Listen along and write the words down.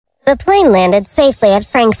The plane landed safely at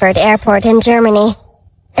Frankfurt Airport in Germany,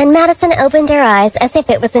 and Madison opened her eyes as if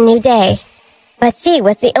it was a new day. But she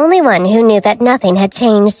was the only one who knew that nothing had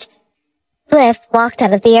changed. Cliff walked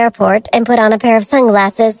out of the airport and put on a pair of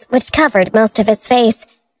sunglasses which covered most of his face.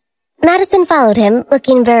 Madison followed him,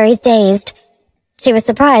 looking very dazed. She was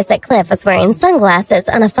surprised that Cliff was wearing sunglasses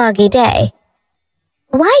on a foggy day.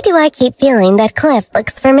 Why do I keep feeling that Cliff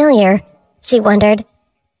looks familiar? She wondered.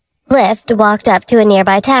 Cliff walked up to a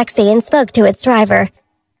nearby taxi and spoke to its driver.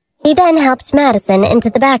 He then helped Madison into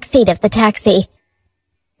the back seat of the taxi.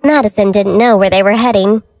 Madison didn't know where they were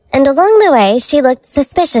heading, and along the way she looked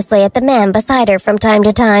suspiciously at the man beside her from time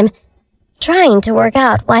to time, trying to work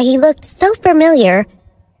out why he looked so familiar.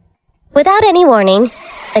 Without any warning,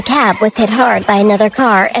 the cab was hit hard by another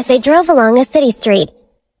car as they drove along a city street.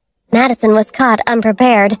 Madison was caught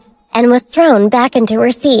unprepared and was thrown back into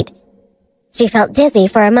her seat. She felt dizzy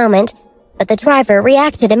for a moment, but the driver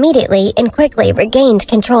reacted immediately and quickly regained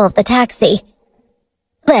control of the taxi.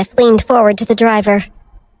 Cliff leaned forward to the driver.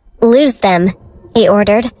 "Lose them," he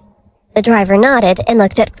ordered. The driver nodded and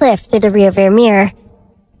looked at Cliff through the rearview mirror.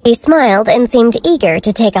 He smiled and seemed eager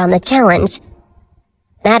to take on the challenge.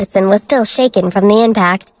 Madison was still shaken from the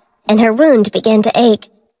impact, and her wound began to ache.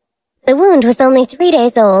 The wound was only 3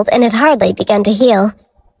 days old and had hardly begun to heal.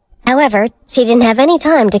 However, she didn't have any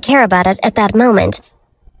time to care about it at that moment.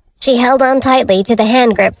 She held on tightly to the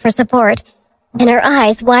hand grip for support, and her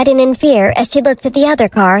eyes widened in fear as she looked at the other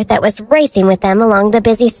car that was racing with them along the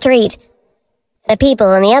busy street. The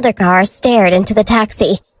people in the other car stared into the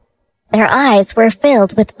taxi. Their eyes were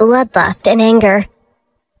filled with bloodlust and anger.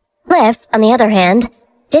 Cliff, on the other hand,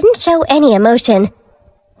 didn't show any emotion,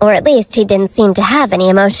 or at least he didn't seem to have any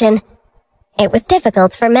emotion. It was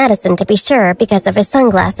difficult for Madison to be sure because of his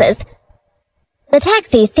sunglasses. The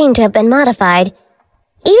taxi seemed to have been modified.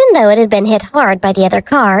 Even though it had been hit hard by the other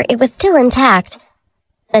car, it was still intact.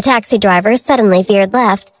 The taxi driver suddenly veered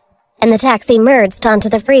left, and the taxi merged onto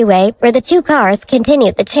the freeway where the two cars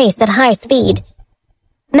continued the chase at high speed.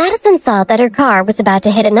 Madison saw that her car was about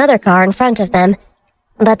to hit another car in front of them,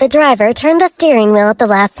 but the driver turned the steering wheel at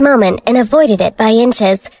the last moment and avoided it by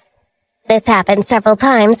inches. This happened several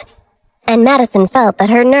times, and Madison felt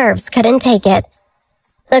that her nerves couldn't take it.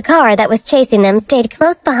 The car that was chasing them stayed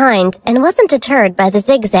close behind and wasn't deterred by the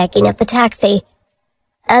zigzagging of the taxi.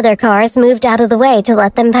 Other cars moved out of the way to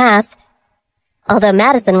let them pass. Although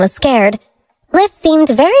Madison was scared, Cliff seemed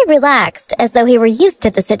very relaxed, as though he were used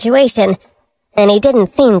to the situation, and he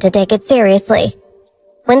didn't seem to take it seriously.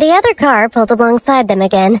 When the other car pulled alongside them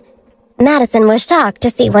again, Madison was shocked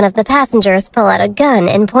to see one of the passengers pull out a gun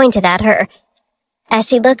and point it at her. As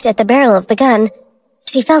she looked at the barrel of the gun,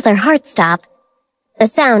 she felt her heart stop. The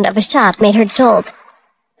sound of a shot made her jolt.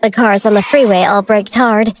 The cars on the freeway all braked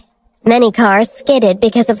hard. Many cars skidded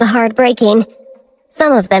because of the hard braking.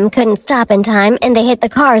 Some of them couldn't stop in time, and they hit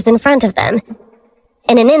the cars in front of them.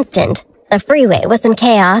 In an instant, the freeway was in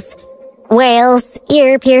chaos. Wails,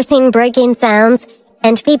 ear-piercing braking sounds,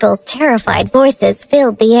 and people's terrified voices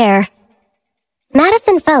filled the air.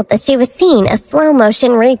 Madison felt that she was seeing a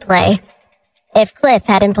slow-motion replay. If Cliff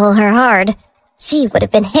hadn't pulled her hard, she would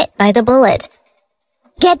have been hit by the bullet.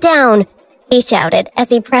 "Get down!" he shouted as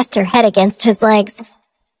he pressed her head against his legs.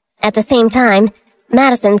 At the same time,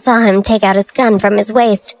 Madison saw him take out his gun from his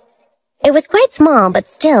waist. It was quite small but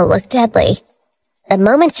still looked deadly. The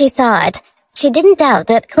moment she saw it, she didn't doubt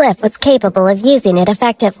that Cliff was capable of using it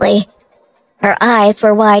effectively. Her eyes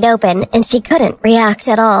were wide open and she couldn't react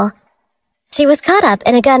at all. She was caught up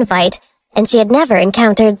in a gunfight, and she had never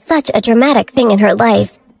encountered such a dramatic thing in her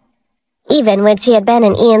life. Even when she had been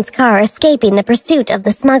in Ian's car escaping the pursuit of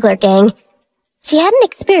the smuggler gang, she hadn't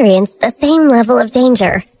experienced the same level of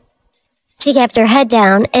danger. She kept her head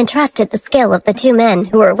down and trusted the skill of the two men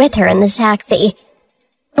who were with her in the taxi.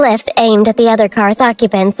 Cliff aimed at the other car's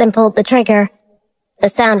occupants and pulled the trigger. The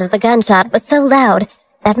sound of the gunshot was so loud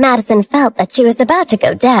that Madison felt that she was about to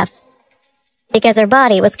go deaf. Because her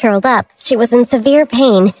body was curled up, she was in severe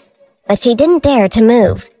pain, but she didn't dare to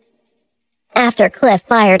move. After Cliff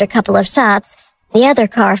fired a couple of shots, the other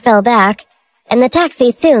car fell back, and the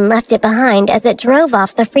taxi soon left it behind as it drove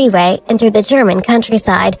off the freeway and through the German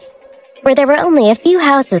countryside, where there were only a few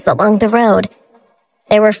houses along the road.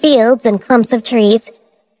 There were fields and clumps of trees,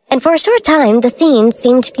 and for a short time the scene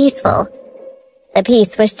seemed peaceful. The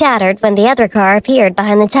peace was shattered when the other car appeared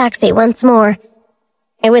behind the taxi once more.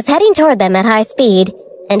 It was heading toward them at high speed,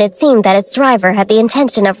 and it seemed that its driver had the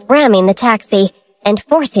intention of ramming the taxi and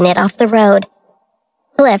forcing it off the road.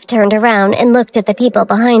 Cliff turned around and looked at the people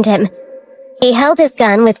behind him. He held his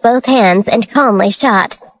gun with both hands and calmly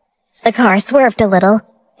shot. The car swerved a little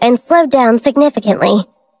and slowed down significantly.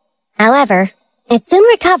 However, it soon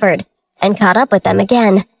recovered and caught up with them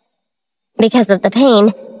again. Because of the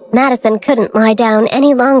pain, Madison couldn't lie down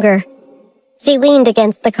any longer. She leaned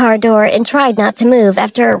against the car door and tried not to move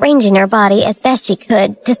after arranging her body as best she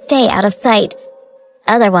could to stay out of sight.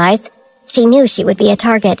 Otherwise, she knew she would be a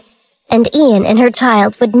target, and Ian and her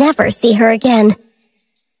child would never see her again.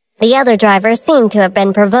 The other driver seemed to have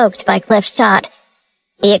been provoked by Cliff's shot.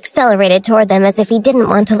 He accelerated toward them as if he didn't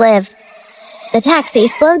want to live. The taxi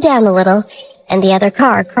slowed down a little, and the other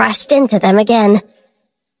car crashed into them again.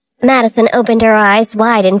 Madison opened her eyes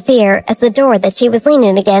wide in fear as the door that she was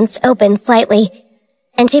leaning against opened slightly,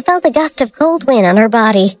 and she felt a gust of cold wind on her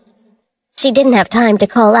body. She didn't have time to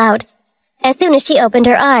call out. As soon as she opened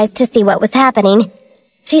her eyes to see what was happening,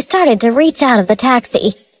 she started to reach out of the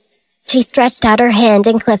taxi. She stretched out her hand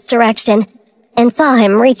in Cliff's direction and saw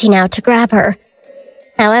him reaching out to grab her.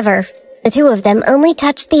 However, the two of them only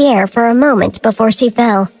touched the air for a moment before she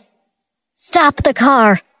fell. "Stop the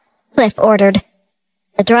car," Cliff ordered.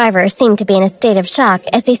 The driver seemed to be in a state of shock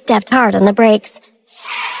as he stepped hard on the brakes.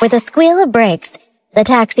 With a squeal of brakes, the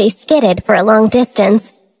taxi skidded for a long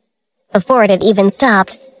distance. Before it had even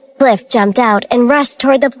stopped, Cliff jumped out and rushed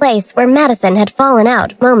toward the place where Madison had fallen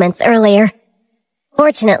out moments earlier.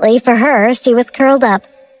 Fortunately for her, she was curled up,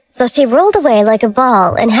 so she rolled away like a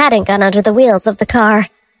ball and hadn't gone under the wheels of the car.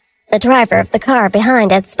 The driver of the car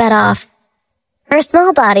behind had sped off. Her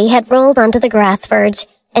small body had rolled onto the grass verge,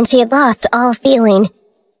 and she had lost all feeling.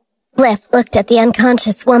 Cliff looked at the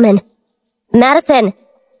unconscious woman. "Madison!"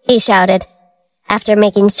 he shouted. After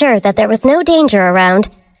making sure that there was no danger around,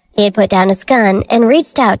 he had put down his gun and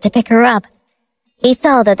reached out to pick her up. He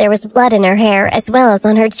saw that there was blood in her hair as well as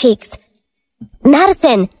on her cheeks.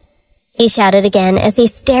 "Madison!" he shouted again as he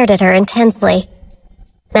stared at her intensely.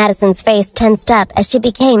 Madison's face tensed up as she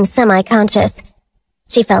became semi-conscious.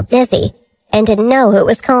 She felt dizzy and didn't know who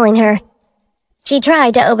was calling her. She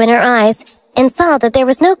tried to open her eyes and saw that there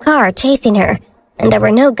was no car chasing her, and there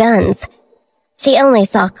were no guns. She only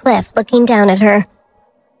saw Cliff looking down at her.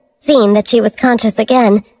 Seeing that she was conscious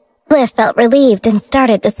again, Cliff felt relieved and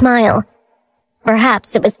started to smile.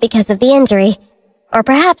 Perhaps it was because of the injury, or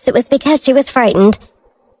perhaps it was because she was frightened.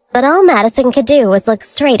 But all Madison could do was look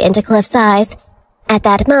straight into Cliff's eyes. At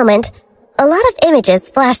that moment, a lot of images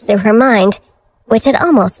flashed through her mind, which had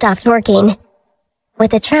almost stopped working.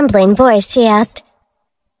 With a trembling voice, she asked,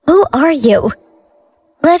 "Who are you?"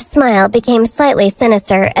 Cliff's smile became slightly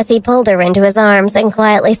sinister as he pulled her into his arms and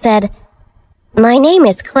quietly said, "My name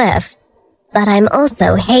is Cliff, but I'm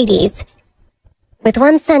also Hades." With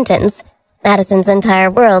one sentence, Madison's entire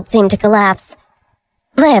world seemed to collapse.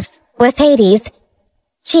 Cliff was Hades.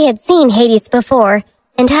 She had seen Hades before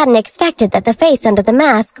and hadn't expected that the face under the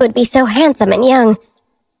mask would be so handsome and young.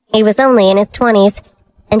 He was only in his 20s,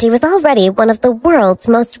 and he was already one of the world's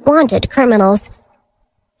most wanted criminals.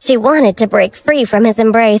 She wanted to break free from his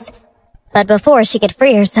embrace, but before she could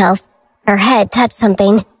free herself, her head touched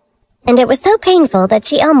something, and it was so painful that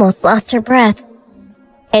she almost lost her breath.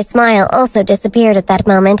 His smile also disappeared at that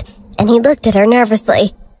moment, and he looked at her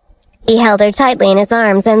nervously. He held her tightly in his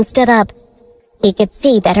arms and stood up. He could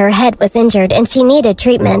see that her head was injured and she needed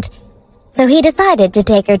treatment, so he decided to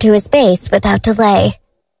take her to his base without delay.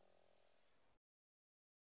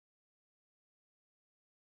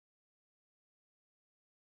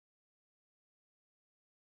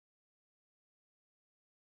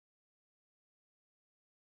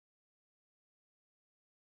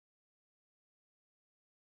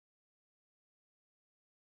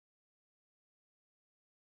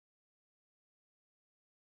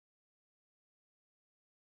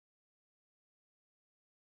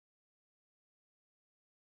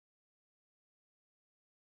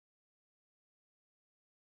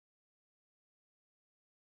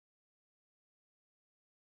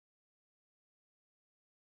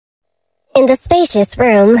 In the spacious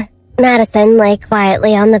room, Madison lay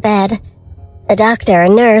quietly on the bed. The doctor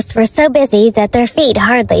and nurse were so busy that their feet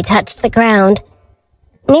hardly touched the ground.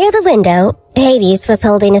 Near the window, Hades was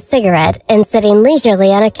holding a cigarette and sitting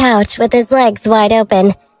leisurely on a couch with his legs wide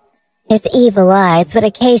open. His evil eyes would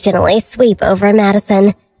occasionally sweep over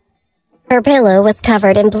Madison. Her pillow was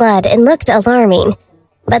covered in blood and looked alarming,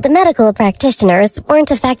 but the medical practitioners weren't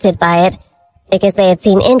affected by it because they had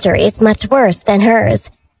seen injuries much worse than hers.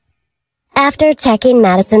 After checking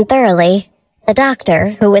Madison thoroughly, the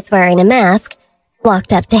doctor, who was wearing a mask,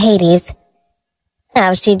 walked up to Hades.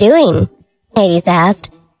 "How's she doing?" Hades asked.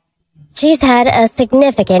 "She's had a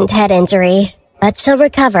significant head injury, but she'll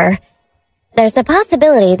recover. There's a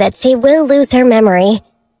possibility that she will lose her memory,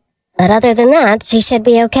 but other than that, she should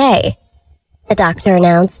be okay," the doctor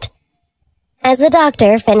announced. As the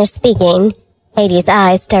doctor finished speaking, Hades'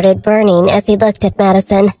 eyes started burning as he looked at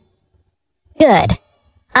Madison. Good.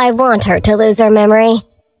 I want her to lose her memory.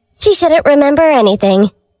 She shouldn't remember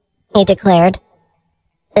anything, he declared.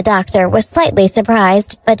 The doctor was slightly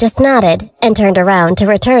surprised, but just nodded and turned around to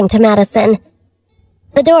return to Madison.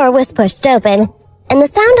 The door was pushed open, and the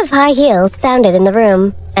sound of high heels sounded in the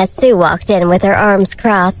room as Sue walked in with her arms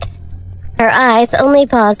crossed. Her eyes only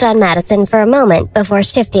paused on Madison for a moment before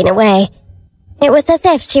shifting away. It was as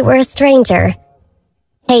if she were a stranger.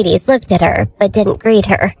 Hades looked at her, but didn't greet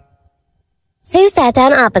her. Sue sat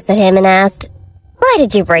down opposite him and asked, "Why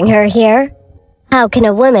did you bring her here? How can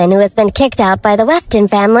a woman who has been kicked out by the Weston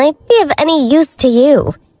family be of any use to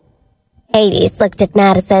you?" Hades looked at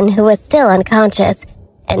Madison, who was still unconscious,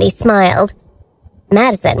 and he smiled.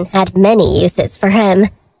 Madison had many uses for him.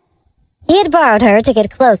 He had borrowed her to get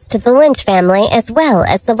close to the Lynch family as well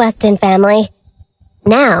as the Weston family.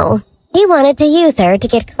 Now, he wanted to use her to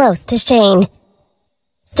get close to Shane.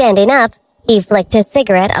 Standing up, he flicked his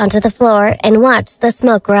cigarette onto the floor and watched the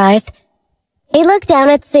smoke rise. He looked down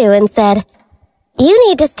at Sue and said, "You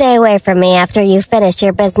need to stay away from me after you finish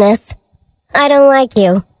your business. I don't like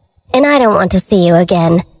you, and I don't want to see you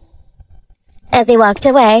again." As he walked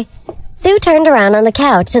away, Sue turned around on the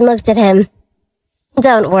couch and looked at him.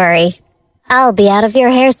 "Don't worry. I'll be out of your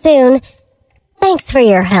hair soon. Thanks for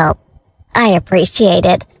your help. I appreciate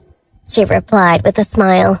it," she replied with a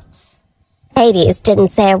smile. Hades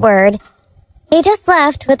didn't say a word. He just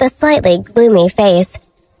left with a slightly gloomy face,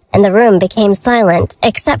 and the room became silent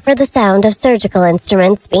except for the sound of surgical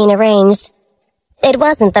instruments being arranged. It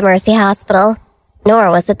wasn't the Mercy Hospital, nor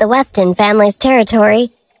was it the Weston family's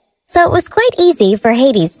territory, so it was quite easy for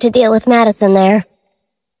Hades to deal with Madison there.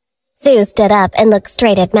 Sue stood up and looked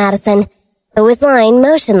straight at Madison, who was lying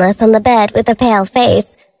motionless on the bed with a pale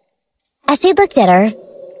face. As she looked at her,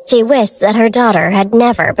 she wished that her daughter had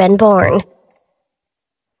never been born.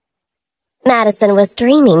 Madison was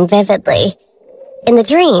dreaming vividly. In the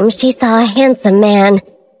dream, she saw a handsome man.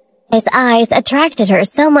 His eyes attracted her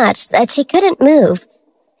so much that she couldn't move,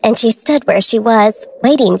 and she stood where she was,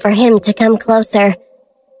 waiting for him to come closer.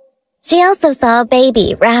 She also saw a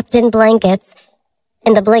baby wrapped in blankets.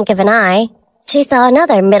 In the blink of an eye, she saw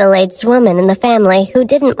another middle-aged woman in the family who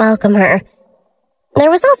didn't welcome her. There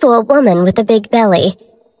was also a woman with a big belly,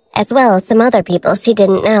 as well as some other people she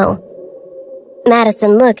didn't know.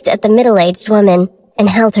 Madison looked at the middle-aged woman and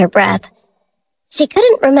held her breath. She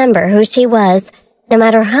couldn't remember who she was, no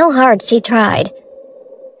matter how hard she tried.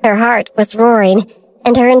 Her heart was roaring,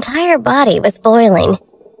 and her entire body was boiling.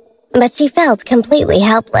 But she felt completely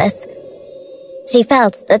helpless. She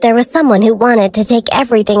felt that there was someone who wanted to take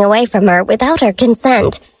everything away from her without her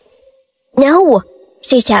consent. "No!"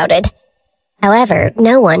 she shouted. However,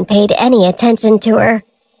 no one paid any attention to her.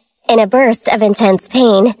 In a burst of intense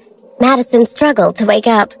pain, Madison struggled to wake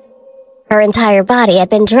up. Her entire body had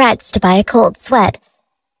been drenched by a cold sweat.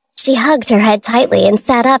 She hugged her head tightly and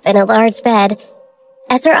sat up in a large bed.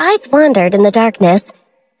 As her eyes wandered in the darkness,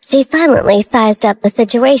 she silently sized up the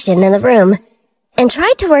situation in the room and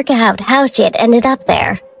tried to work out how she had ended up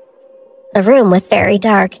there. The room was very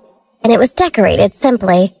dark, and it was decorated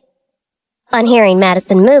simply. On hearing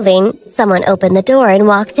Madison moving, someone opened the door and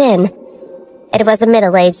walked in. It was a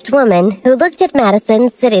middle-aged woman who looked at Madison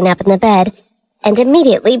sitting up in the bed and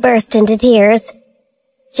immediately burst into tears.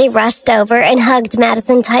 She rushed over and hugged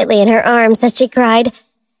Madison tightly in her arms as she cried,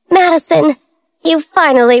 "Madison, you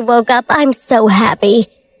finally woke up. I'm so happy."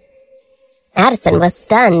 Madison was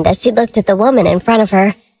stunned as she looked at the woman in front of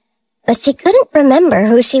her, but she couldn't remember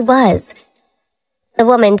who she was. The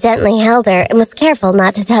woman gently held her and was careful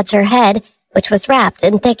not to touch her head, which was wrapped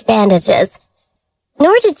in thick bandages.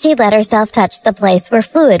 Nor did she let herself touch the place where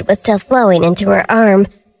fluid was still flowing into her arm.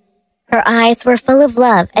 Her eyes were full of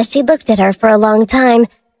love as she looked at her for a long time,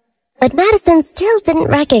 but Madison still didn't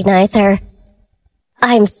recognize her.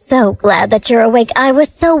 "I'm so glad that you're awake. I was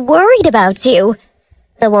so worried about you,"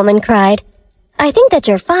 the woman cried. "I think that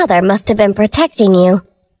your father must have been protecting you."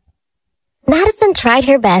 Madison tried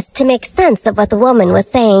her best to make sense of what the woman was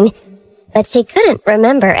saying, but she couldn't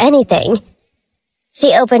remember anything.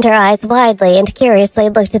 She opened her eyes widely and curiously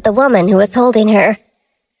looked at the woman who was holding her.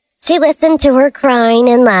 She listened to her crying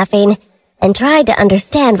and laughing and tried to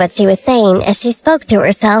understand what she was saying as she spoke to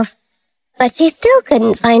herself, but she still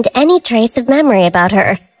couldn't find any trace of memory about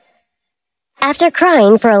her. After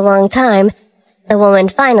crying for a long time, the woman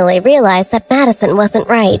finally realized that Madison wasn't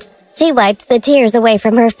right. She wiped the tears away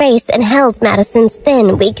from her face and held Madison's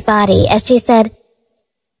thin, weak body as she said,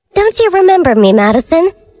 "Don't you remember me,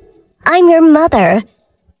 Madison? I'm your mother.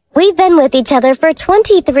 We've been with each other for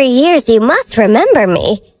 23 years. You must remember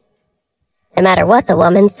me." No matter what the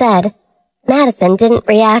woman said, Madison didn't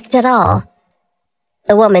react at all.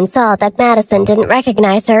 The woman saw that Madison didn't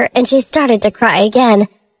recognize her, and she started to cry again.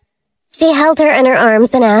 She held her in her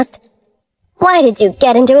arms and asked, "Why did you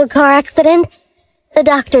get into a car accident? The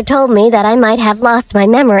doctor told me that I might have lost my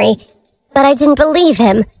memory, but I didn't believe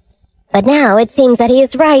him. But now it seems that he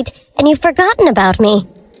is right, and you've forgotten about me."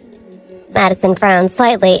 Madison frowned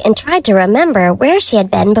slightly and tried to remember where she had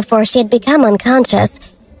been before she had become unconscious,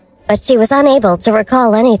 but she was unable to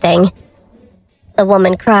recall anything. The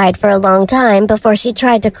woman cried for a long time before she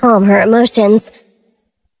tried to calm her emotions.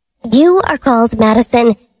 "You are called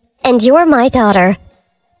Madison, and you're my daughter.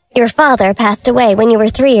 Your father passed away when you were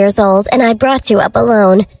 3 years old, and I brought you up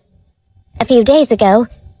alone. A few days ago,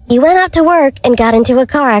 you went out to work and got into a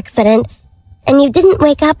car accident, and you didn't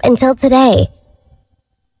wake up until today."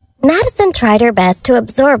 Madison tried her best to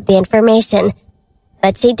absorb the information,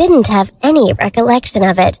 but she didn't have any recollection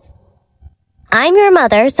of it. "I'm your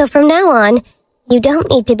mother, so from now on, you don't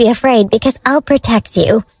need to be afraid because I'll protect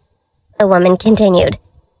you," the woman continued.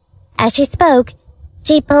 As she spoke,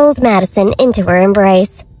 she pulled Madison into her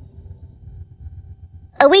embrace.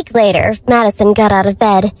 A week later, Madison got out of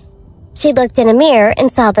bed. She looked in a mirror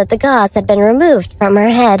and saw that the gauze had been removed from her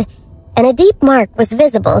head, and a deep mark was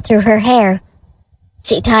visible through her hair.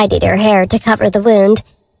 She tidied her hair to cover the wound.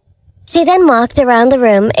 She then walked around the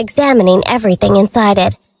room, examining everything inside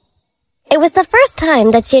it. It was the first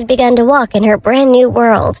time that she had begun to walk in her brand new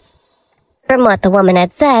world. From what the woman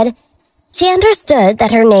had said, she understood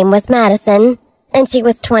that her name was Madison, and she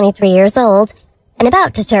was 23 years old, and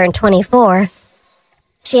about to turn 24.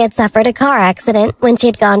 She had suffered a car accident when she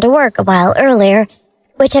had gone to work a while earlier,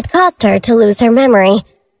 which had caused her to lose her memory.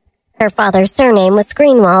 Her father's surname was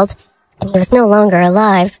Greenwald, and he was no longer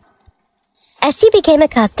alive. As she became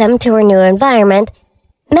accustomed to her new environment,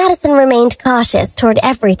 Madison remained cautious toward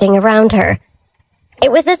everything around her.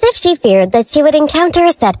 It was as if she feared that she would encounter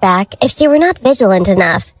a setback if she were not vigilant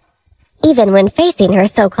enough. Even when facing her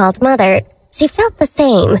so-called mother, she felt the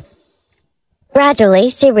same. Gradually,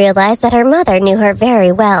 she realized that her mother knew her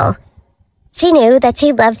very well. She knew that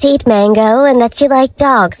she loved to eat mango and that she liked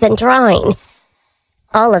dogs and drawing.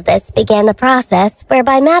 All of this began the process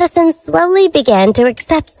whereby Madison slowly began to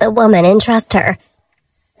accept the woman and trust her.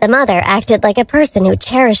 The mother acted like a person who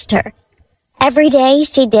cherished her. Every day,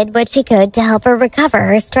 she did what she could to help her recover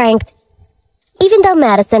her strength. Even though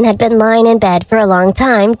Madison had been lying in bed for a long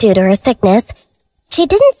time due to her sickness, she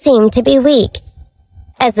didn't seem to be weak.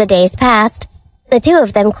 As the days passed, the two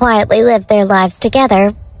of them quietly lived their lives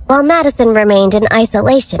together, while Madison remained in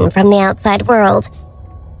isolation from the outside world.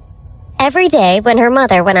 Every day when her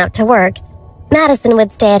mother went out to work, Madison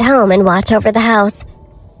would stay at home and watch over the house.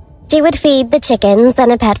 She would feed the chickens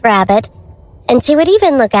and a pet rabbit, and she would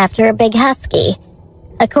even look after a big husky.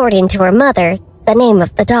 According to her mother, the name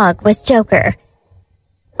of the dog was Joker.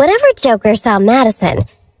 Whenever Joker saw Madison,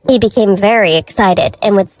 he became very excited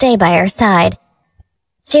and would stay by her side.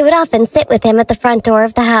 She would often sit with him at the front door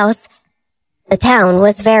of the house. The town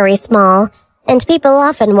was very small, and people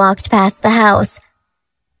often walked past the house.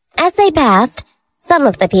 As they passed, some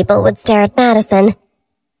of the people would stare at Madison.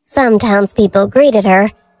 Some townspeople greeted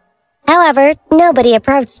her. However, nobody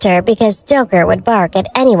approached her because Joker would bark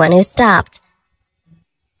at anyone who stopped.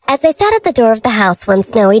 As they sat at the door of the house one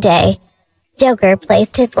snowy day, Joker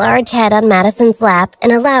placed his large head on Madison's lap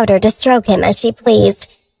and allowed her to stroke him as she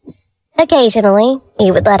pleased. Occasionally,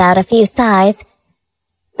 he would let out a few sighs.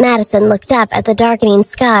 Madison looked up at the darkening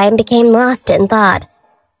sky and became lost in thought.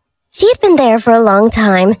 She had been there for a long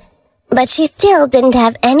time, but she still didn't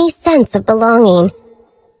have any sense of belonging.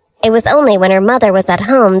 It was only when her mother was at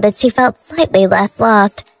home that she felt slightly less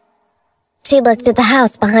lost. She looked at the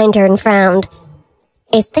house behind her and frowned.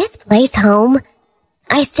 Is this place home?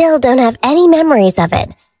 I still don't have any memories of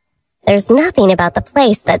it. There's nothing about the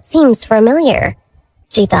place that seems familiar,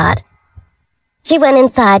 she thought. She went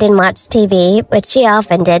inside and watched TV, which she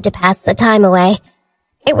often did to pass the time away.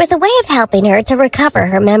 It was a way of helping her to recover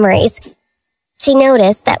her memories. She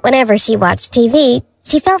noticed that whenever she watched TV,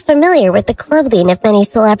 she felt familiar with the clothing of many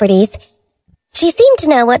celebrities. She seemed to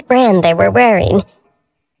know what brand they were wearing.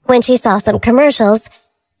 When she saw some commercials,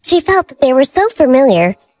 she felt that they were so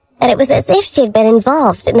familiar that it was as if she had been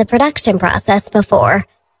involved in the production process before.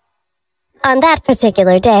 On that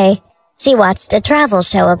particular day, she watched a travel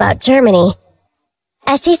show about Germany.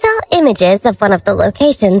 As she saw images of one of the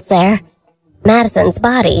locations there, Madison's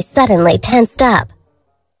body suddenly tensed up.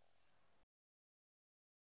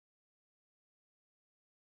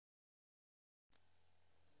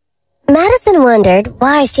 Madison wondered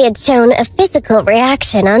why she had shown a physical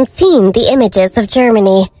reaction on seeing the images of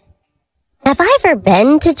Germany. Have I ever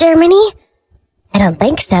been to Germany? I don't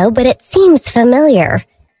think so, but it seems familiar.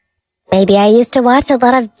 Maybe I used to watch a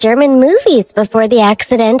lot of German movies before the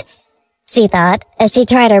accident, she thought, as she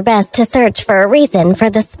tried her best to search for a reason for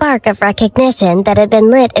the spark of recognition that had been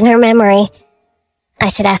lit in her memory. I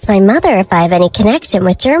should ask my mother if I have any connection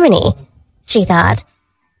with Germany, she thought.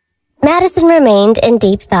 Madison remained in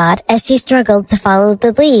deep thought as she struggled to follow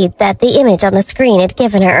the lead that the image on the screen had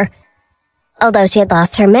given her. Although she had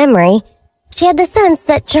lost her memory, she had the sense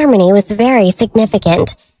that Germany was very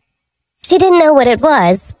significant. She didn't know what it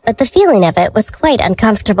was, but the feeling of it was quite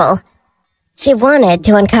uncomfortable. She wanted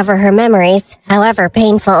to uncover her memories, however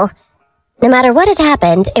painful. No matter what had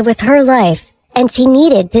happened, it was her life, and she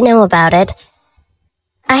needed to know about it.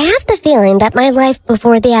 I have the feeling that my life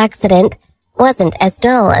before the accident wasn't as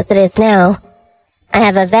dull as it is now. I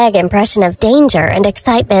have a vague impression of danger and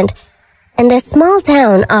excitement, and this small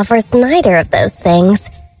town offers neither of those things,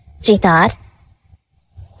 she thought.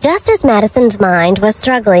 Just as Madison's mind was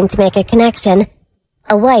struggling to make a connection,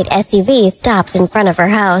 a white SUV stopped in front of her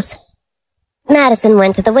house. Madison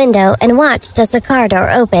went to the window and watched as the car door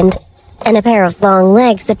opened, and a pair of long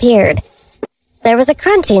legs appeared. There was a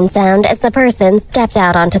crunching sound as the person stepped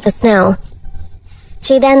out onto the snow.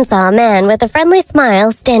 She then saw a man with a friendly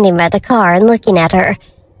smile standing by the car and looking at her.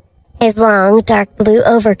 His long, dark blue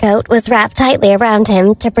overcoat was wrapped tightly around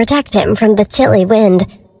him to protect him from the chilly wind.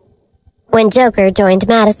 When Joker joined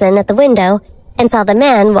Madison at the window and saw the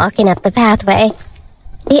man walking up the pathway,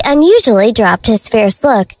 he unusually dropped his fierce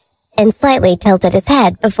look and slightly tilted his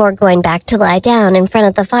head before going back to lie down in front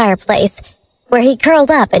of the fireplace, where he curled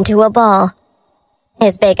up into a ball.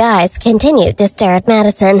 His big eyes continued to stare at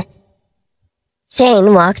Madison.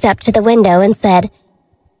 Shane walked up to the window and said,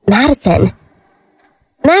 "Madison."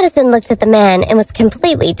 Madison looked at the man and was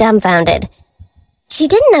completely dumbfounded. She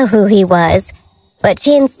didn't know who he was, but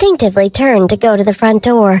she instinctively turned to go to the front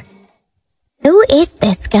door. Who is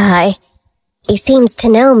this guy? He seems to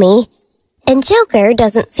know me, and Joker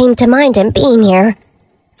doesn't seem to mind him being here,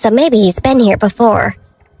 so maybe he's been here before.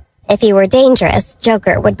 If he were dangerous,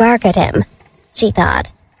 Joker would bark at him, she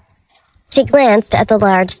thought. She glanced at the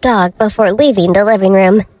large dog before leaving the living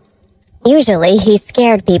room. Usually, he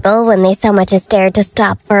scared people when they so much as dared to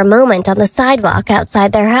stop for a moment on the sidewalk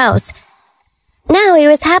outside their house. Now he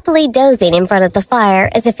was happily dozing in front of the fire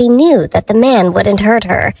as if he knew that the man wouldn't hurt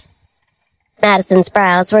her. Madison's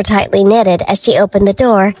brows were tightly knitted as she opened the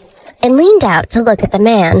door and leaned out to look at the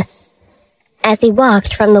man. As he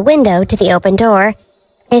walked from the window to the open door,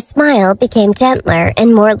 his smile became gentler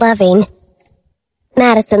and more loving.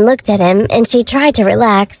 Madison looked at him and she tried to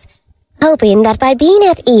relax, hoping that by being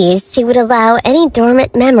at ease she would allow any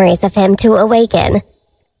dormant memories of him to awaken.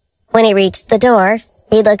 When he reached the door,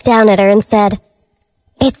 he looked down at her and said,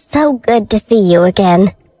 "It's so good to see you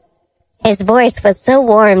again." His voice was so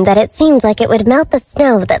warm that it seemed like it would melt the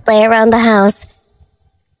snow that lay around the house.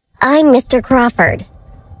 "I'm Mr. Crawford.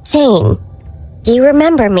 Shane. Do you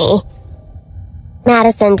remember me?"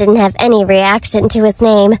 Madison didn't have any reaction to his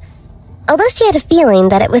name, although she had a feeling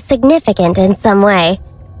that it was significant in some way.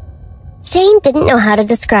 Shane didn't know how to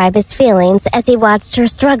describe his feelings as he watched her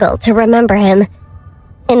struggle to remember him.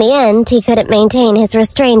 In the end, he couldn't maintain his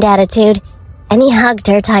restrained attitude, and he hugged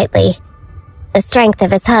her tightly. The strength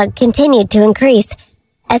of his hug continued to increase,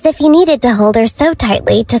 as if he needed to hold her so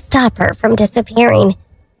tightly to stop her from disappearing.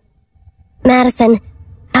 "Madison,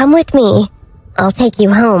 come with me. I'll take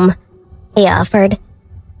you home," he offered.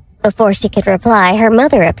 Before she could reply, her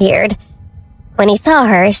mother appeared. When he saw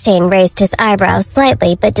her, Shane raised his eyebrows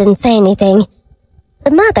slightly but didn't say anything.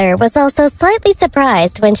 The mother was also slightly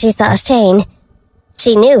surprised when she saw Shane.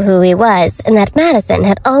 She knew who he was and that Madison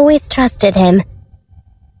had always trusted him.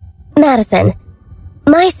 "Madison,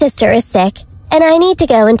 my sister is sick, and I need to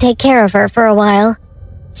go and take care of her for a while,"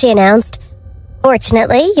 she announced.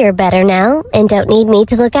 "Fortunately, you're better now and don't need me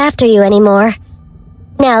to look after you anymore.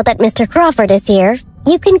 Now that Mr. Crawford is here,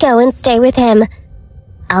 you can go and stay with him.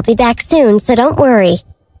 I'll be back soon, so don't worry."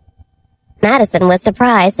 Madison was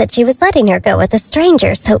surprised that she was letting her go with a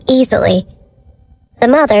stranger so easily. The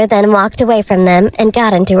mother then walked away from them and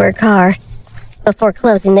got into her car. Before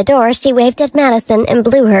closing the door, she waved at Madison and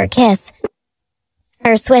blew her a kiss.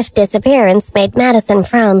 Her swift disappearance made Madison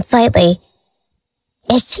frown slightly.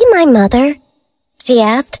 "Is she my mother?" she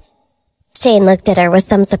asked. Shane looked at her with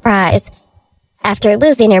some surprise. After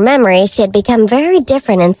losing her memory, she had become very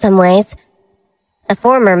different in some ways. The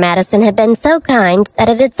former Madison had been so kind that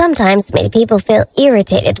it had sometimes made people feel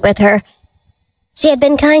irritated with her. She had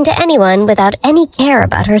been kind to anyone without any care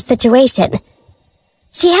about her situation.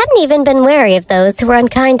 She hadn't even been wary of those who were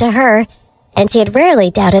unkind to her, and she had rarely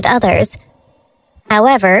doubted others.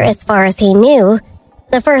 However, as far as he knew,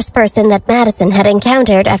 The first person that Madison had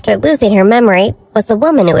encountered after losing her memory was the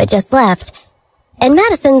woman who had just left, and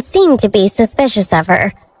Madison seemed to be suspicious of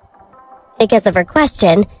her. Because of her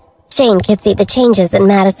question, Shane could see the changes in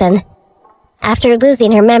Madison. After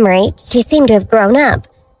losing her memory, she seemed to have grown up.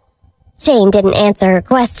 Shane didn't answer her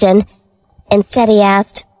question. Instead, he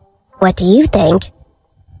asked, "What do you think?"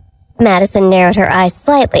 Madison narrowed her eyes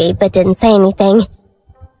slightly, but didn't say anything.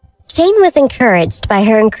 Shane was encouraged by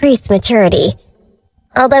her increased maturity.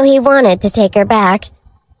 Although he wanted to take her back,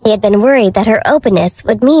 he had been worried that her openness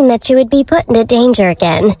would mean that she would be put into danger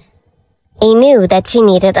again. He knew that she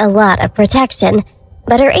needed a lot of protection,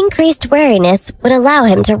 but her increased wariness would allow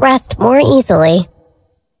him to rest more easily.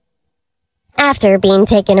 After being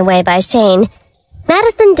taken away by Shane,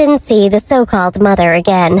 Madison didn't see the so-called mother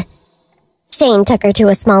again. Shane took her to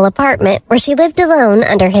a small apartment where she lived alone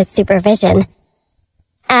under his supervision.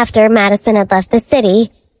 After Madison had left the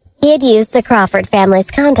city, he had used the Crawford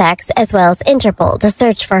family's contacts as well as Interpol to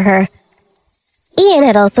search for her. Ian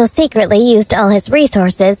had also secretly used all his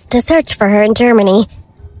resources to search for her in Germany.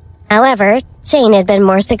 However, Shane had been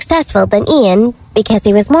more successful than Ian because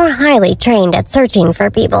he was more highly trained at searching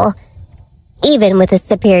for people. Even with his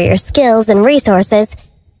superior skills and resources,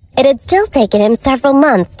 it had still taken him several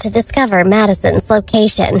months to discover Madison's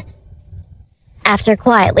location. After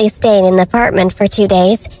quietly staying in the apartment for 2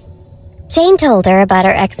 days, Shane told her about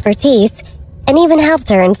her expertise and even helped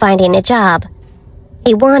her in finding a job.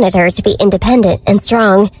 He wanted her to be independent and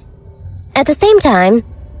strong. At the same time,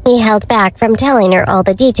 he held back from telling her all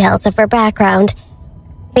the details of her background,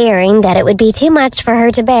 fearing that it would be too much for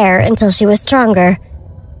her to bear until she was stronger.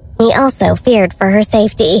 He also feared for her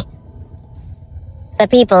safety. The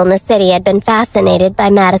people in the city had been fascinated by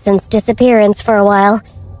Madison's disappearance for a while,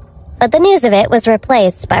 but the news of it was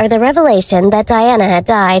replaced by the revelation that Diana had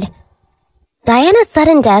died. Diana's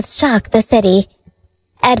sudden death shocked the city.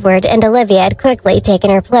 Edward and Olivia had quickly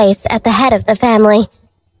taken her place at the head of the family.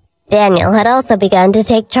 Daniel had also begun to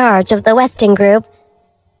take charge of the Weston Group.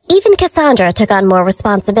 Even Cassandra took on more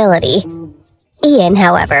responsibility. Ian,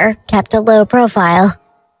 however, kept a low profile.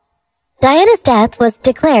 Diana's death was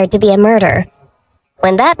declared to be a murder.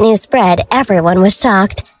 When that news spread, everyone was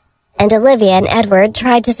shocked, and Olivia and Edward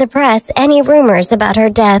tried to suppress any rumors about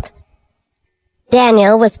her death.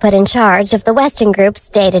 Daniel was put in charge of the Weston Group's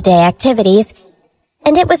day-to-day activities,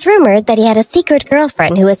 and it was rumored that he had a secret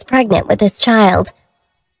girlfriend who was pregnant with his child.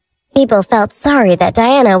 People felt sorry that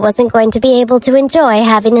Diana wasn't going to be able to enjoy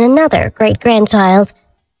having another great-grandchild.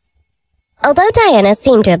 Although Diana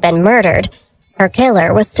seemed to have been murdered, her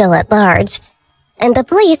killer was still at large, and the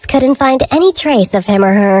police couldn't find any trace of him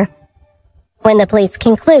or her. When the police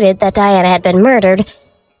concluded that Diana had been murdered,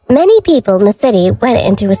 many people in the city went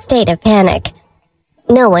into a state of panic.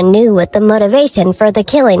 No one knew what the motivation for the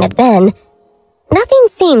killing had been. Nothing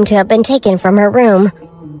seemed to have been taken from her room.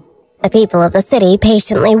 The people of the city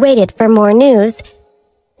patiently waited for more news.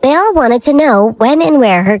 They all wanted to know when and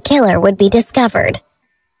where her killer would be discovered.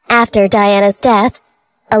 After Diana's death,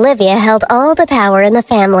 Olivia held all the power in the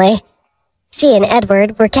family. She and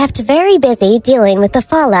Edward were kept very busy dealing with the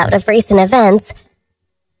fallout of recent events.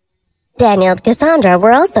 Daniel and Cassandra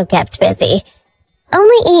were also kept busy.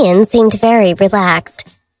 Only Ian seemed very relaxed.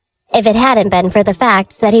 If it hadn't been for the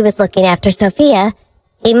fact that he was looking after Sophia,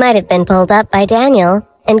 he might have been pulled up by Daniel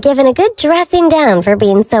and given a good dressing down for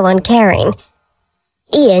being so uncaring.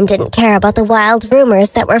 Ian didn't care about the wild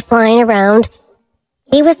rumors that were flying around.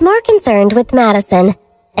 He was more concerned with Madison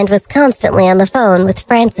and was constantly on the phone with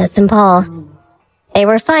Francis and Paul. They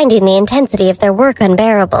were finding the intensity of their work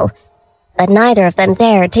unbearable, but neither of them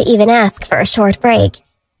dared to even ask for a short break.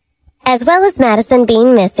 As well as Madison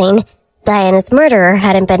being missing, Diana's murderer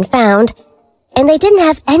hadn't been found, and they didn't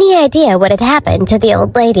have any idea what had happened to the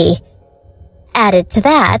old lady. Added to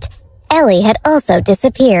that, Ellie had also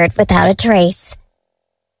disappeared without a trace.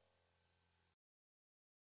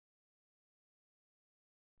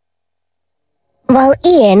 While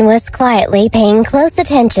Ian was quietly paying close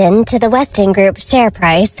attention to the Weston Group's share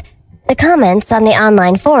price, the comments on the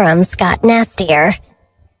online forums got nastier.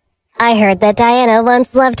 I heard that Diana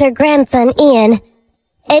once loved her grandson Ian.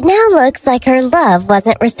 It now looks like her love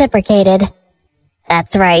wasn't reciprocated.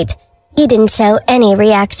 That's right, he didn't show any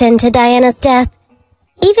reaction to Diana's death.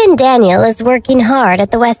 Even Daniel is working hard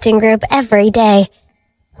at the Weston Group every day.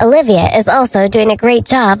 Olivia is also doing a great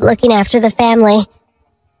job looking after the family.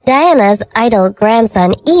 Diana's idle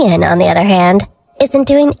grandson Ian, on the other hand, isn't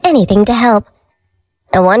doing anything to help.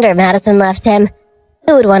 No wonder Madison left him.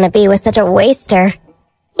 Who would want to be with such a waster?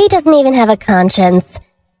 He doesn't even have a conscience.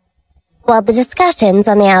 While the discussions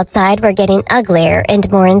on the outside were getting uglier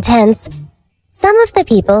and more intense, Some of the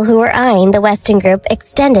people who were eyeing the Weston Group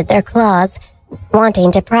extended their claws,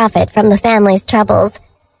 wanting to profit from the family's troubles.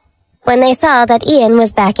 When they saw that Ian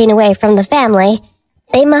was backing away from the family,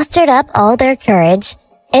 they mustered up all their courage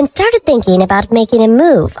and started thinking about making a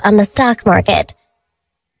move on the stock market.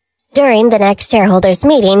 During the next shareholders'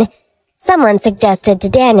 meeting, someone suggested to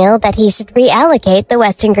Daniel that he should reallocate the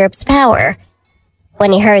Weston Group's power.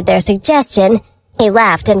 When he heard their suggestion, he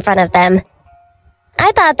laughed in front of them.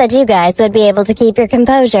 "I thought that you guys would be able to keep your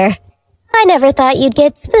composure. I never thought you'd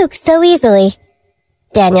get spooked so easily,"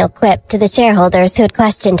 Daniel quipped to the shareholders who had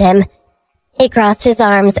questioned him. He crossed his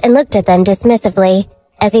arms and looked at them dismissively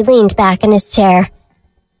as he leaned back in his chair.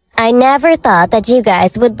 "I never thought that you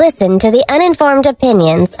guys would listen to the uninformed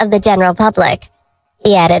opinions of the general public,"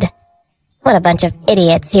 he added. "What a bunch of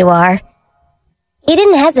idiots you are." He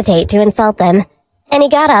didn't hesitate to insult them, and he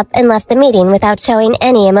got up and left the meeting without showing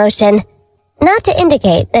any emotion, not to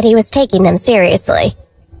indicate that he was taking them seriously.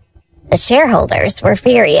 The shareholders were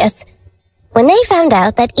furious. When they found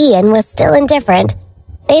out that Ian was still indifferent,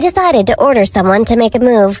 they decided to order someone to make a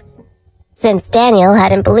move. Since Daniel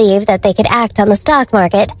hadn't believed that they could act on the stock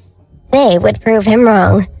market, they would prove him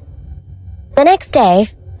wrong. The next day,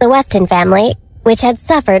 the Weston family, which had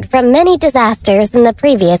suffered from many disasters in the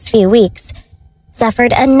previous few weeks,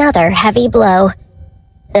 suffered another heavy blow.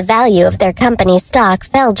 The value of their company's stock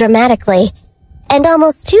fell dramatically, and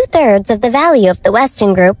almost 2/3 of the value of the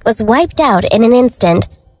Weston Group was wiped out in an instant.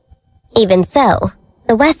 Even so,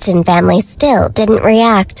 the Weston family still didn't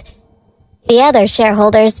react. The other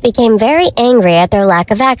shareholders became very angry at their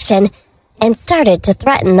lack of action and started to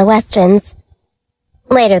threaten the Westons.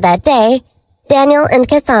 Later that day, Daniel and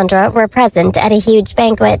Cassandra were present at a huge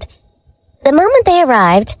banquet. The moment they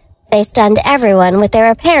arrived, they stunned everyone with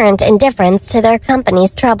their apparent indifference to their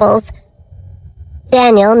company's troubles.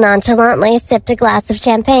 Daniel nonchalantly sipped a glass of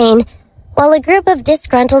champagne, while a group of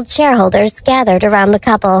disgruntled shareholders gathered around the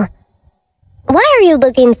couple. "Why are you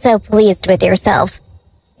looking so pleased with yourself?"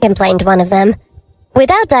 complained one of them.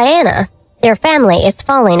 "Without Diana, your family is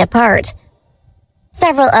falling apart."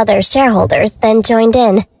 Several other shareholders then joined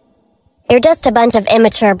in. "You're just a bunch of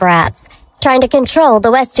immature brats, trying to control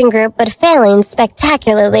the Weston Group but failing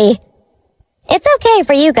spectacularly. It's okay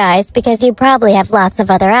for you guys because you probably have lots of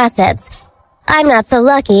other assets. I'm not so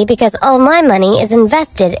lucky because all my money is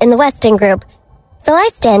invested in the Weston Group, so I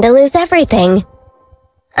stand to lose everything.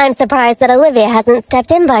 I'm surprised that Olivia hasn't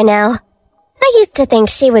stepped in by now. I used to think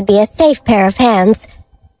she would be a safe pair of hands,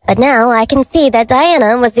 but now I can see that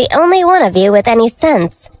Diana was the only one of you with any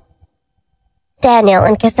sense." Daniel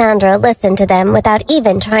and Cassandra listened to them without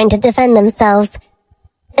even trying to defend themselves.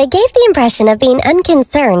 They gave the impression of being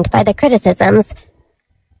unconcerned by the criticisms.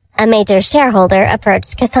 A major shareholder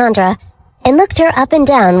approached Cassandra and looked her up and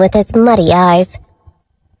down with his muddy eyes.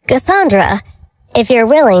 "Cassandra, if you're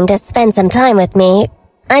willing to spend some time with me,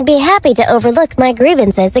 I'd be happy to overlook my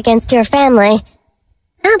grievances against your family.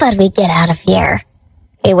 How about we get out of here?"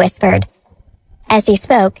 he whispered. As he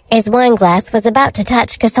spoke, his wine glass was about to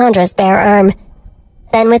touch Cassandra's bare arm.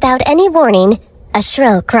 Then, without any warning, a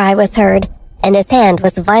shrill cry was heard, and his hand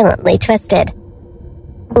was violently twisted.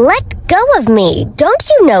 "Let go of me! Don't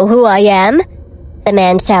you know who I am?" the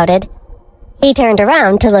man shouted. He turned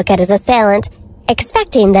around to look at his assailant,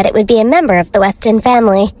 expecting that it would be a member of the Weston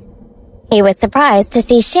family. He was surprised to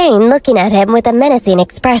see Shane looking at him with a menacing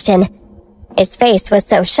expression. His face was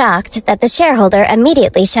so shocked that the shareholder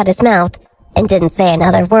immediately shut his mouth and didn't say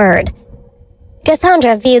another word.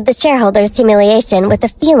 Cassandra viewed the shareholder's humiliation with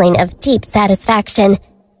a feeling of deep satisfaction.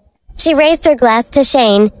 She raised her glass to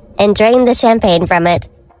Shane and drained the champagne from it.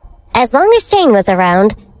 As long as Shane was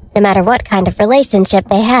around, no matter what kind of relationship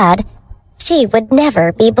they had, she would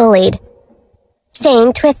never be bullied.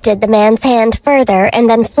 Shane twisted the man's hand further and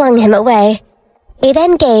then flung him away. He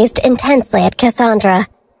then gazed intensely at Cassandra.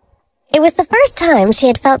 It was the first time she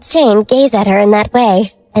had felt Shane gaze at her in that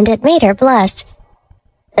way, and it made her blush.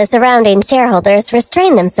 The surrounding shareholders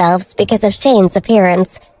restrained themselves because of Shane's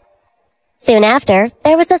appearance. Soon after,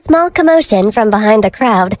 there was a small commotion from behind the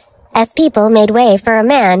crowd as people made way for a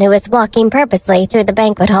man who was walking purposely through the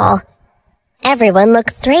banquet hall. Everyone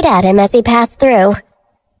looked straight at him as he passed through.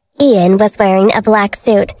 Ian was wearing a black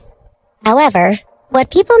suit. However,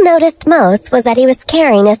 what people noticed most was that he was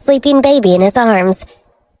carrying a sleeping baby in his arms.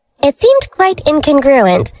 It seemed quite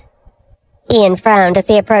incongruent. Ian frowned as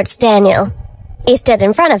he approached Daniel. He stood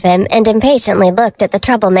in front of him and impatiently looked at the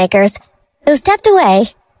troublemakers, who stepped away,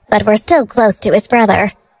 but were still close to his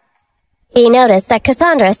brother. He noticed that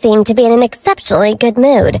Cassandra seemed to be in an exceptionally good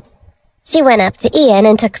mood. She went up to Ian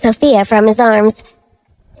and took Sophia from his arms.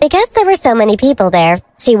 Because there were so many people there,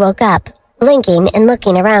 she woke up, blinking and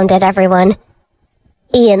looking around at everyone.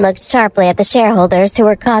 Ian looked sharply at the shareholders who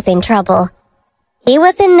were causing trouble. He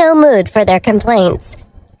was in no mood for their complaints.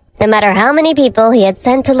 No matter how many people he had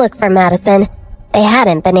sent to look for Madison, they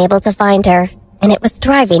hadn't been able to find her, and it was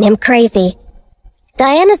driving him crazy.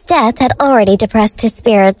 Diana's death had already depressed his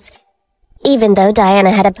spirits. Even though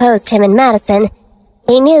Diana had opposed him and Madison,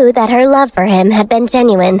 he knew that her love for him had been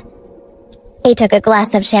genuine. He took a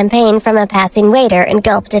glass of champagne from a passing waiter and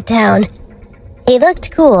gulped it down. He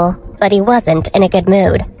looked cool, but he wasn't in a good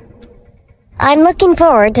mood. "I'm looking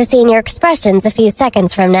forward to seeing your expressions a few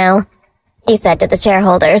seconds from now," he said to the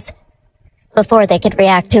shareholders. Before they could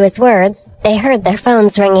react to his words, they heard their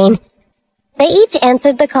phones ringing. They each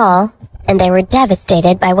answered the call, and they were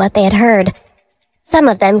devastated by what they had heard. Some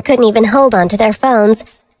of them couldn't even hold onto their phones,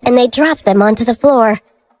 and they dropped them onto the floor.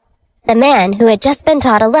 The man who had just been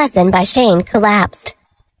taught a lesson by Shane collapsed.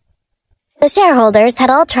 The shareholders had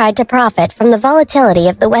all tried to profit from the volatility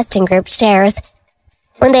of the Weston Group shares.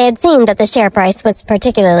 When they had seen that the share price was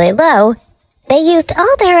particularly low, they used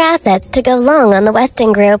all their assets to go long on the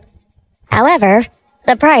Weston Group. However,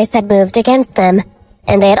 the price had moved against them,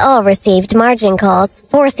 and they had all received margin calls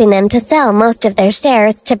forcing them to sell most of their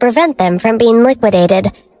shares to prevent them from being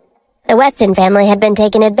liquidated. The Weston family had been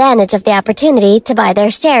taking advantage of the opportunity to buy their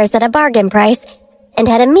shares at a bargain price and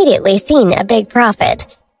had immediately seen a big profit.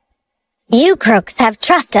 "You crooks have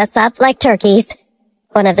trussed us up like turkeys,"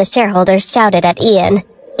 one of the shareholders shouted at Ian.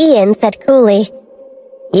 Ian said coolly,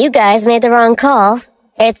 "You guys made the wrong call.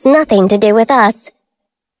 It's nothing to do with us."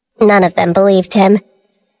 None of them believed him.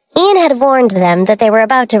 Ian had warned them that they were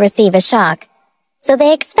about to receive a shock, so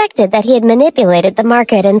they expected that he had manipulated the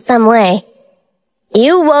market in some way.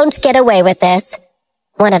 "You won't get away with this,"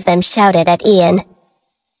 one of them shouted at Ian.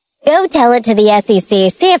 "Go tell it to the SEC,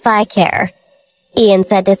 see if I care," Ian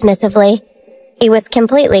said dismissively. He was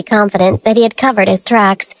completely confident that he had covered his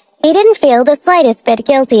tracks. He didn't feel the slightest bit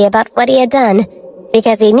guilty about what he had done,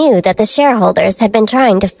 because he knew that the shareholders had been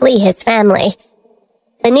trying to flee his family.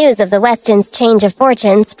 The news of the Westons' change of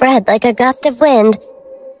fortune spread like a gust of wind.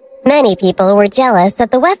 Many people were jealous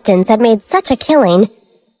that the Westons had made such a killing.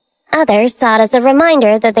 Others saw it as a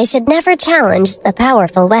reminder that they should never challenge the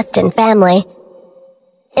powerful Weston family.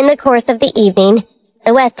 In the course of the evening,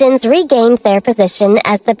 the Westons regained their position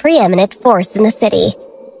as the preeminent force in the city.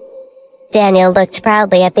 Daniel looked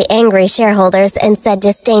proudly at the angry shareholders and said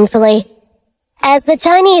disdainfully, "As the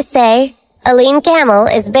Chinese say, a lean camel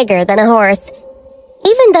is bigger than a horse.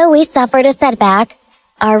 Even though we suffered a setback,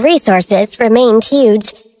 our resources remained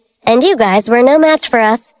huge, and you guys were no match for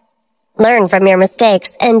us. Learn from your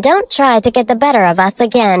mistakes and don't try to get the better of us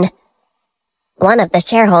again." One of the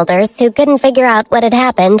shareholders, who couldn't figure out what had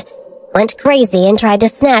happened, went crazy and tried to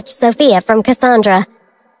snatch Sophia from Cassandra.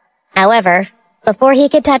 However, before he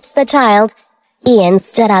could touch the child, Ian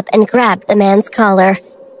stood up and grabbed the man's collar.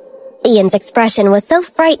 Ian's expression was so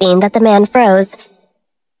frightening that the man froze.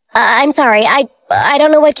 I'm sorry, I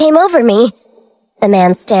don't know what came over me," the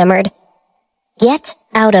man stammered. "Get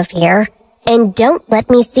out of here, and don't let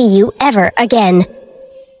me see you ever again,"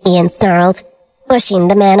 Ian snarled, pushing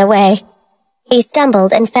the man away. He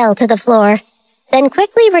stumbled and fell to the floor, then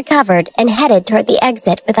quickly recovered and headed toward the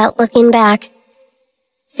exit without looking back.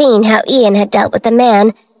 Seeing how Ian had dealt with the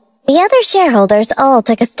man, the other shareholders all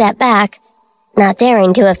took a step back, not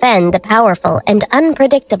daring to offend the powerful and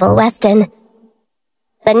unpredictable Weston.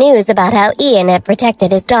 The news about how Ian had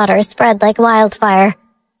protected his daughter spread like wildfire.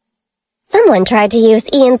 Someone tried to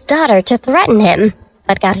use Ian's daughter to threaten him,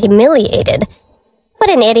 but got humiliated.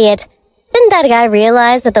 What an idiot. Didn't that guy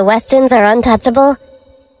realize that the Westons are untouchable?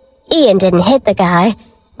 Ian didn't hit the guy,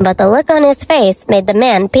 but the look on his face made the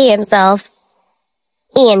man pee himself.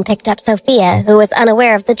 Ian picked up Sophia, who was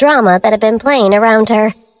unaware of the drama that had been playing around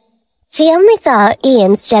her. She only saw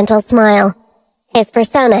Ian's gentle smile. His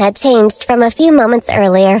persona had changed from a few moments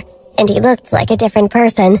earlier, and he looked like a different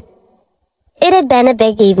person. It had been a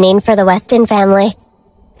big evening for the Weston family.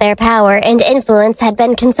 Their power and influence had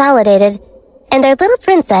been consolidated, and their little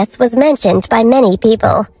princess was mentioned by many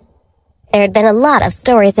people. There had been a lot of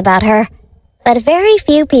stories about her, but very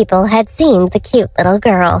few people had seen the cute little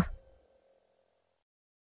girl.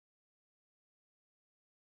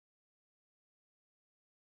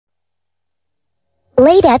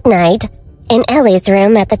 Late at night, in Ellie's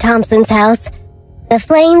room at the Thompsons' house, the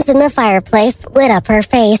flames in the fireplace lit up her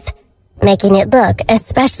face, making it look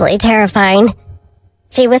especially terrifying.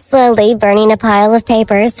 She was slowly burning a pile of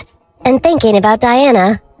papers and thinking about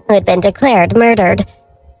Diana, who had been declared murdered.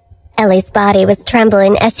 Ellie's body was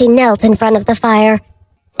trembling as she knelt in front of the fire,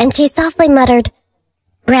 and she softly muttered,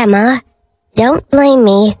 "Grandma, don't blame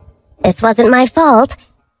me. This wasn't my fault.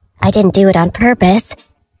 I didn't do it on purpose.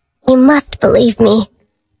 You must believe me.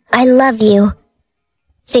 I love you."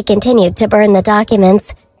 She continued to burn the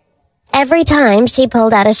documents. Every time she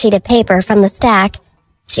pulled out a sheet of paper from the stack,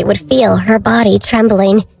 she would feel her body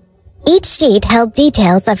trembling. Each sheet held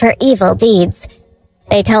details of her evil deeds.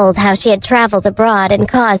 They told how she had traveled abroad and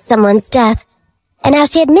caused someone's death, and how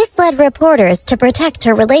she had misled reporters to protect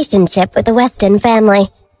her relationship with the Weston family.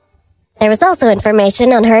 There was also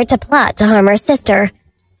information on her to plot to harm her sister,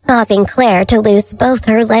 causing Claire to lose both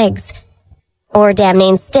her legs. More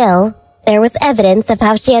damning still, there was evidence of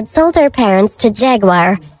how she had sold her parents to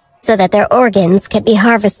Jaguar so that their organs could be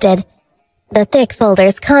harvested. The thick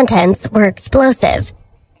folder's contents were explosive.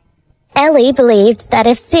 Ellie believed that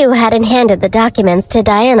if Sue hadn't handed the documents to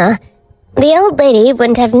Diana, the old lady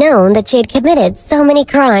wouldn't have known that she had committed so many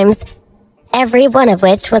crimes, every one of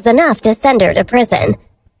which was enough to send her to prison.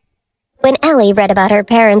 When Ellie read about her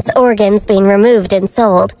parents' organs being removed and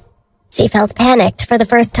sold, she felt panicked for the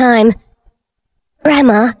first time.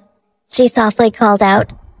 "Grandma," she softly called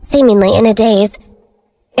out, seemingly in a daze.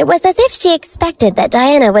 It was as if she expected that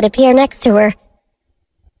Diana would appear next to her.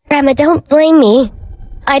 "Grandma, don't blame me.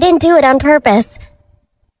 I didn't do it on purpose."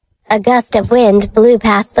 A gust of wind blew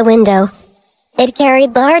past the window. It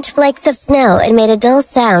carried large flakes of snow and made a dull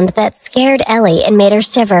sound that scared Ellie and made her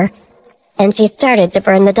shiver, and she started to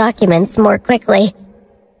burn the documents more quickly.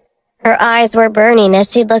 Her eyes were burning as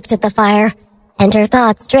she looked at the fire, and her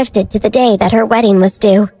thoughts drifted to the day that her wedding was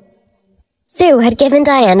due. Sue had given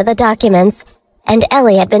Diana the documents, and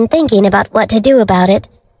Ellie had been thinking about what to do about it.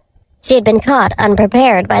 She had been caught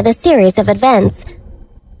unprepared by the series of events.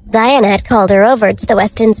 Diana had called her over to the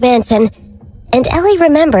Weston's mansion, and Ellie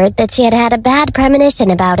remembered that she had had a bad premonition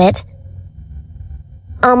about it.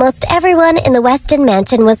 Almost everyone in the Weston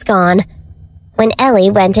mansion was gone. When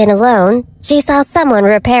Ellie went in alone, she saw someone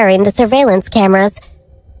repairing the surveillance cameras.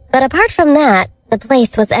 But apart from that, the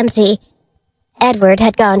place was empty. Edward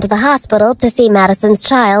had gone to the hospital to see Madison's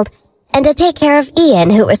child and to take care of Ian,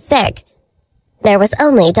 who was sick. There was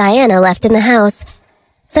only Diana left in the house,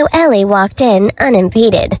 so Ellie walked in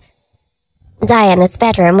unimpeded. Diana's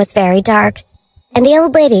bedroom was very dark, and the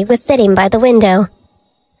old lady was sitting by the window.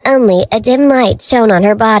 Only a dim light shone on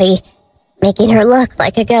her body, making her look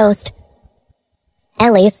like a ghost.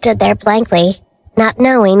 Ellie stood there blankly, not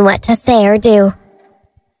knowing what to say or do.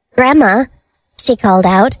 "Grandma," she called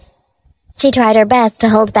out. She tried her best to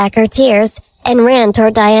hold back her tears and ran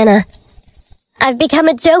toward Diana. "I've become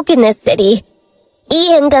a joke in this city.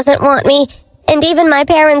 Ian doesn't want me, and even my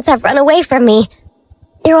parents have run away from me.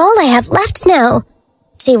 You're all I have left now,"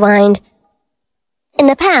 she whined. In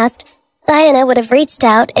the past, Diana would have reached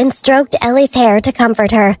out and stroked Ellie's hair to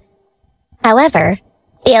comfort her. However,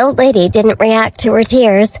 the old lady didn't react to her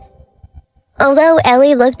tears. Although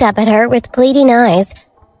Ellie looked up at her with pleading eyes,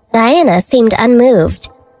 Diana seemed unmoved,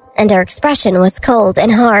 and her expression was cold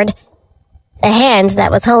and hard. The hand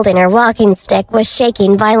that was holding her walking stick was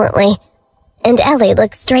shaking violently, and Ellie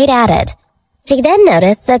looked straight at it. She then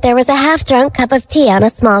noticed that there was a half-drunk cup of tea on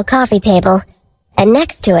a small coffee table, and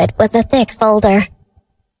next to it was a thick folder.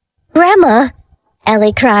 "Grandma!"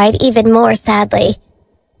 Ellie cried even more sadly.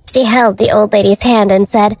 She held the old lady's hand and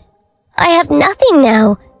said, "I have nothing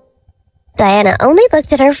now." Diana only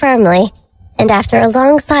looked at her firmly, and after a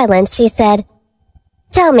long silence she said,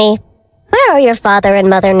 "Tell me, where are your father and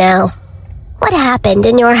mother now? What happened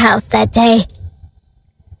in your house that day?"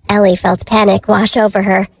 Ellie felt panic wash over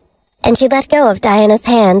her, and she let go of Diana's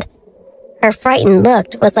hand. Her frightened look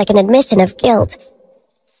was like an admission of guilt.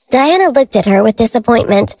 Diana looked at her with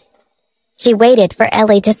disappointment. She waited for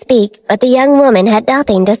Ellie to speak, but the young woman had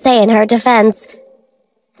nothing to say in her defense.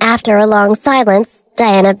 After a long silence,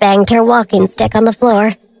 Diana banged her walking stick on the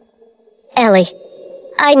floor. "Ellie,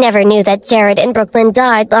 I never knew that Jared and Brooklyn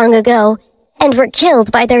died long ago and were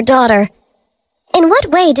killed by their daughter. In what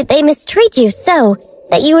way did they mistreat you so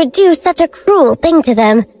that you would do such a cruel thing to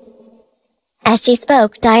them?" As she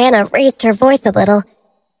spoke, Diana raised her voice a little,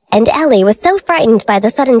 and Ellie was so frightened by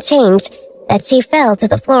the sudden change that she fell to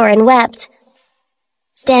the floor and wept.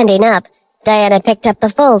 Standing up, Diana picked up the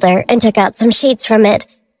folder and took out some sheets from it.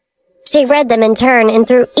 She read them in turn and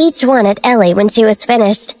threw each one at Ellie when she was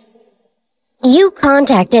finished. "You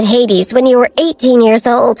contacted Hades when you were 18 years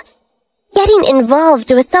old. Getting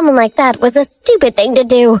involved with someone like that was a stupid thing to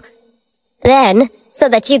do. Then, so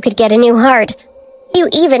that you could get a new heart, you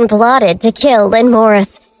even plotted to kill Lynn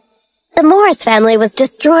Morris. The Morris family was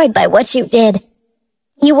destroyed by what you did.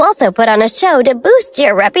 You also put on a show to boost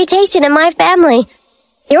your reputation in my family.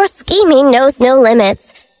 Your scheming knows no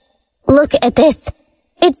limits. Look at this.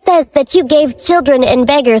 It says that you gave children and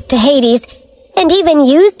beggars to Hades and even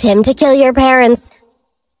used him to kill your parents.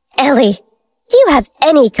 Ellie, do you have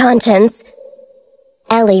any conscience?"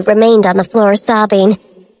 Ellie remained on the floor sobbing.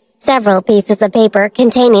 Several pieces of paper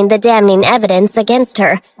containing the damning evidence against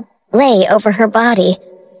her lay over her body.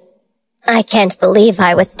 I can't believe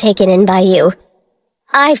I was taken in by you.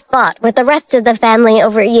 I fought with the rest of the family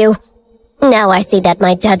over you. Now I see that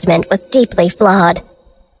my judgment was deeply flawed,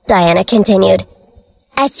 Diana continued.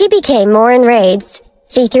 As she became more enraged,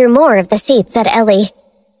 she threw more of the sheets at Ellie.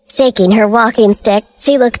 Shaking her walking stick,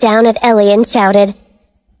 she looked down at Ellie and shouted,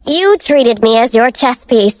 "You treated me as your chess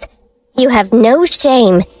piece. You have no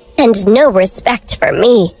shame and no respect for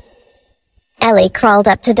me." Ellie crawled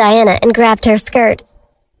up to Diana and grabbed her skirt.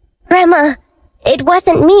 "Grandma, it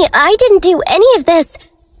wasn't me. I didn't do any of this.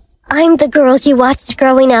 I'm the girl you watched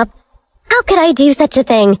growing up. How could I do such a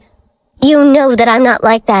thing? You know that I'm not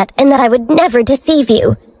like that and that I would never deceive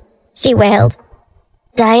you," she wailed.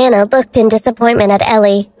 Diana looked in disappointment at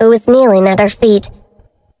Ellie, who was kneeling at her feet.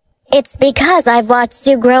 "It's because I've watched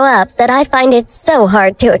you grow up that I find it so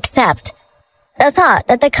hard to accept. The thought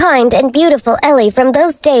that the kind and beautiful Ellie from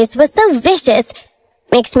those days was so vicious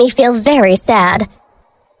makes me feel very sad.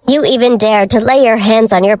 You even dared to lay your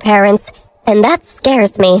hands on your parents, and that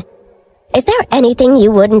scares me. Is there anything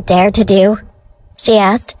you wouldn't dare to do?" she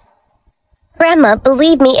asked. "Grandma,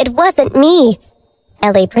 believe me, it wasn't me,"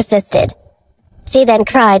 Ellie persisted. She then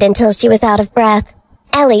cried until she was out of breath.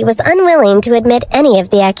 Ellie was unwilling to admit any of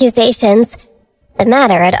the accusations. The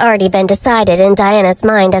matter had already been decided in Diana's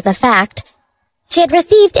mind as a fact. She had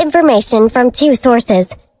received information from 2 sources.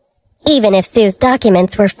 Even if Sue's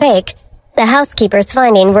documents were fake, the housekeeper's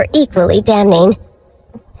findings were equally damning.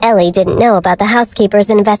 Ellie didn't know about the housekeeper's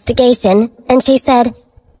investigation, and she said,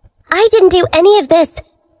 "I didn't do any of this.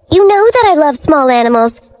 You know that I love small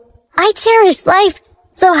animals. I cherish life,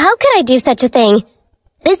 so how could I do such a thing?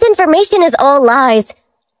 This information is all lies."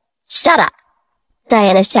 "Shut up,"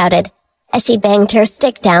 Diana shouted, as she banged her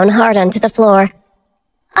stick down hard onto the floor.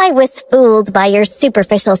 "I was fooled by your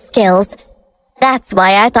superficial skills. That's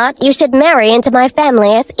why I thought you should marry into my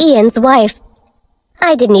family as Ian's wife.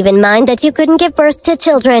 I didn't even mind that you couldn't give birth to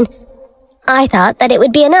children. I thought that it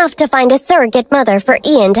would be enough to find a surrogate mother for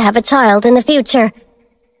Ian to have a child in the future.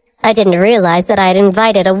 I didn't realize that I'd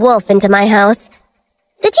invited a wolf into my house.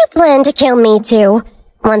 Did you plan to kill me too,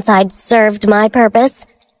 once I'd served my purpose?"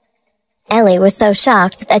 Ellie was so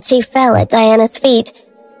shocked that she fell at Diana's feet.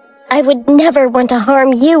 "I would never want to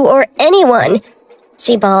harm you or anyone,"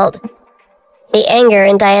 she bawled. The anger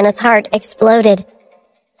in Diana's heart exploded.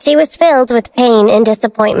 She was filled with pain and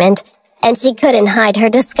disappointment, and she couldn't hide her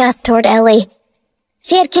disgust toward Ellie.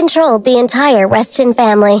 She had controlled the entire Weston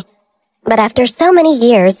family, but after so many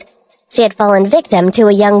years, she had fallen victim to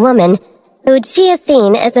a young woman who she had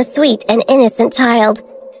seen as a sweet and innocent child.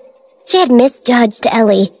 She had misjudged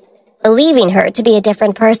Ellie, believing her to be a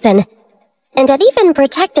different person, and had even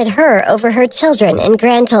protected her over her children and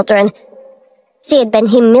grandchildren. She had been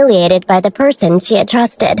humiliated by the person she had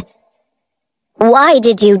trusted. "Why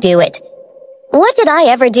did you do it? What did I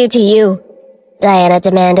ever do to you?" Diana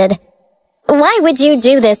demanded. "Why would you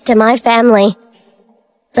do this to my family?"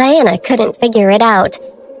 Diana couldn't figure it out.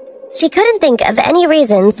 She couldn't think of any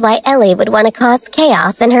reasons why Ellie would want to cause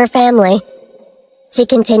chaos in her family. She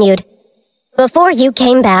continued, "Before you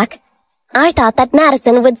came back, I thought that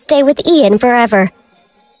Madison would stay with Ian forever.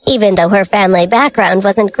 Even though her family background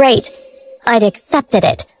wasn't great, I'd accepted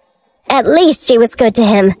it. At least she was good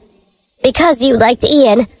to him. Because you liked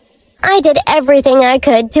Ian, I did everything I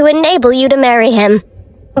could to enable you to marry him.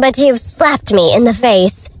 But you've slapped me in the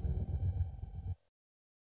face."